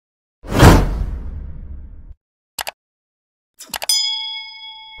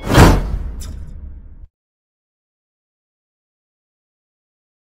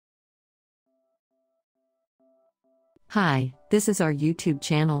Hi, this is our YouTube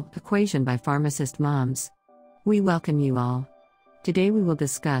channel, Equation by Pharmacist Moms. We welcome you all. Today we will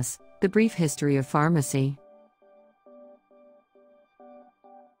discuss the brief history of pharmacy.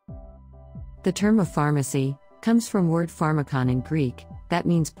 The term of pharmacy comes from word pharmakon in Greek, that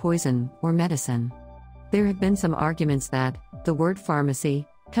means poison or medicine. There have been some arguments that the word pharmacy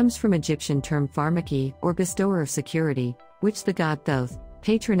comes from Egyptian term pharmaki or bestower of security, which the god Thoth,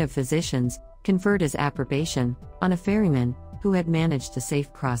 patron of physicians, conferred as approbation on a ferryman who had managed a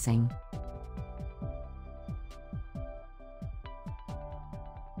safe crossing.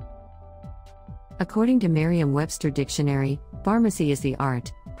 According to Merriam-Webster Dictionary, pharmacy is the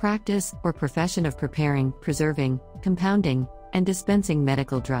art, practice, or profession of preparing, preserving, compounding, and dispensing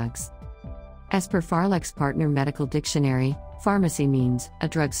medical drugs. As per Farlex Partner Medical Dictionary, pharmacy means a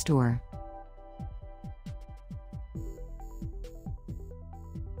drug store.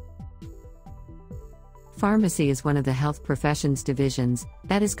 Pharmacy is one of the health professions divisions,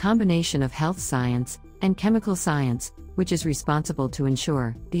 that is combination of health science and chemical science, which is responsible to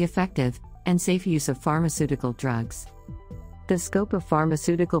ensure the effective and safe use of pharmaceutical drugs. The scope of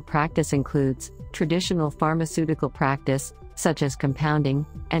pharmaceutical practice includes traditional pharmaceutical practice, such as compounding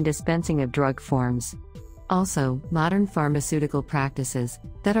and dispensing of drug forms. Also, modern pharmaceutical practices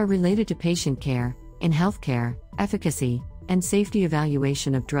that are related to patient care, in healthcare, efficacy, and safety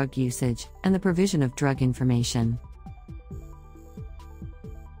evaluation of drug usage, and the provision of drug information.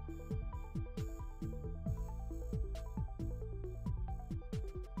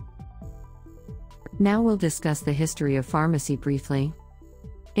 Now we'll discuss the history of pharmacy briefly.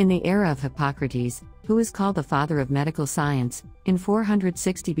 In the era of Hippocrates, who is called the father of medical science, in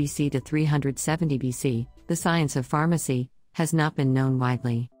 460 BC to 370 BC, the science of pharmacy has not been known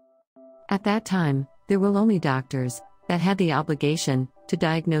widely. At that time, there were only doctors that had the obligation to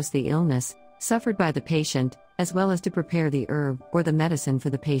diagnose the illness suffered by the patient, as well as to prepare the herb or the medicine for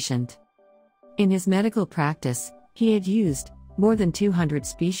the patient. In his medical practice, he had used more than 200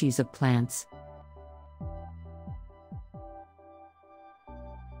 species of plants.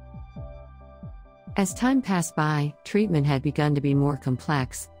 As time passed by, treatment had begun to be more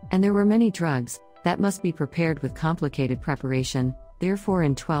complex, and there were many drugs that must be prepared with complicated preparation. Therefore,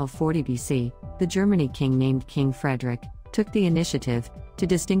 in 1240 BC, the German king named King Frederick took the initiative to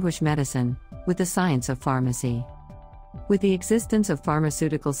distinguish medicine with the science of pharmacy. With the existence of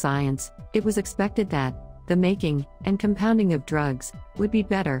pharmaceutical science, it was expected that the making and compounding of drugs would be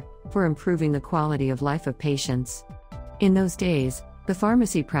better for improving the quality of life of patients. In those days, the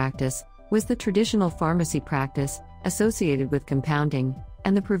pharmacy practice was the traditional pharmacy practice associated with compounding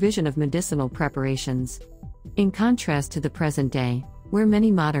and the provision of medicinal preparations. In contrast to the present day, where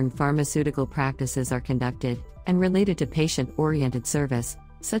many modern pharmaceutical practices are conducted and related to patient-oriented service,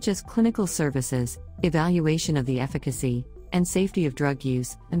 such as clinical services, evaluation of the efficacy and safety of drug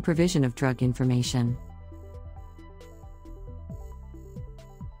use, and provision of drug information.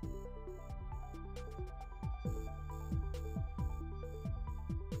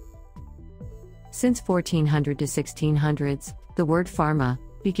 Since 1400 to 1600s, the word pharma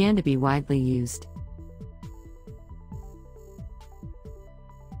began to be widely used.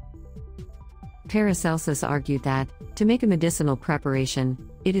 Paracelsus argued that, to make a medicinal preparation,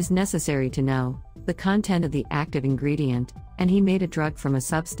 it is necessary to know the content of the active ingredient, and he made a drug from a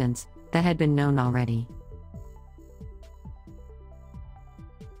substance that had been known already.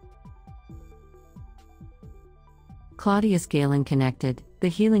 Claudius Galen connected the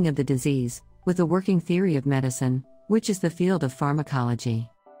healing of the disease with the working theory of medicine, which is the field of pharmacology.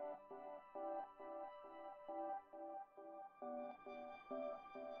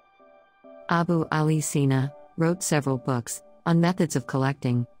 Abu Ali Sina wrote several books on methods of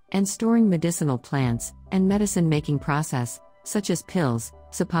collecting and storing medicinal plants and medicine-making process, such as pills,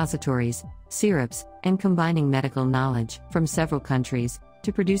 suppositories, syrups, and combining medical knowledge from several countries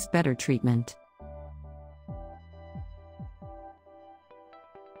to produce better treatment.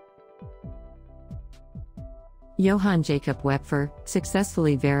 Johann Jacob Wepfer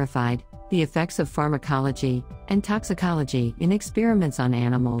successfully verified the effects of pharmacology and toxicology in experiments on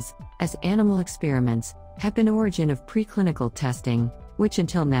animals, as animal experiments have been origin of preclinical testing, which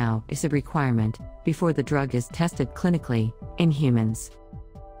until now is a requirement before the drug is tested clinically in humans.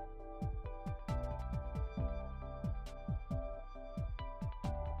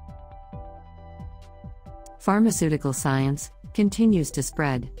 Pharmaceutical science continues to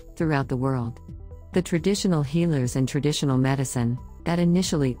spread throughout the world. The traditional healers and traditional medicine that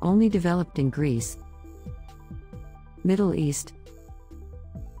initially only developed in Greece, Middle East,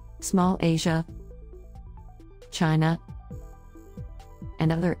 Small Asia, China,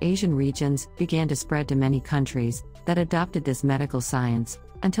 and other Asian regions began to spread to many countries, that adopted this medical science,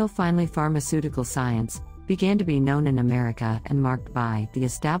 until finally pharmaceutical science began to be known in America and marked by the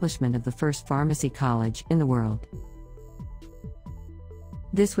establishment of the first pharmacy college in the world.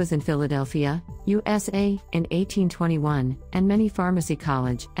 This was in Philadelphia, USA, in 1821, and many pharmacy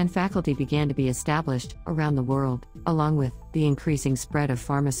college and faculty began to be established around the world, along with the increasing spread of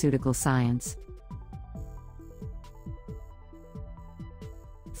pharmaceutical science.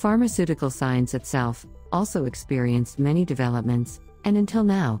 Pharmaceutical science itself also experienced many developments, and until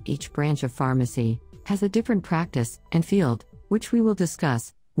now, each branch of pharmacy has a different practice and field, which we will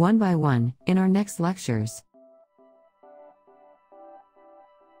discuss, one by one, in our next lectures.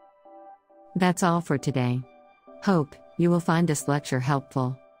 That's all for today. Hope you will find this lecture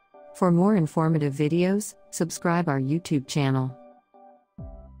helpful. For more informative videos, subscribe our YouTube channel.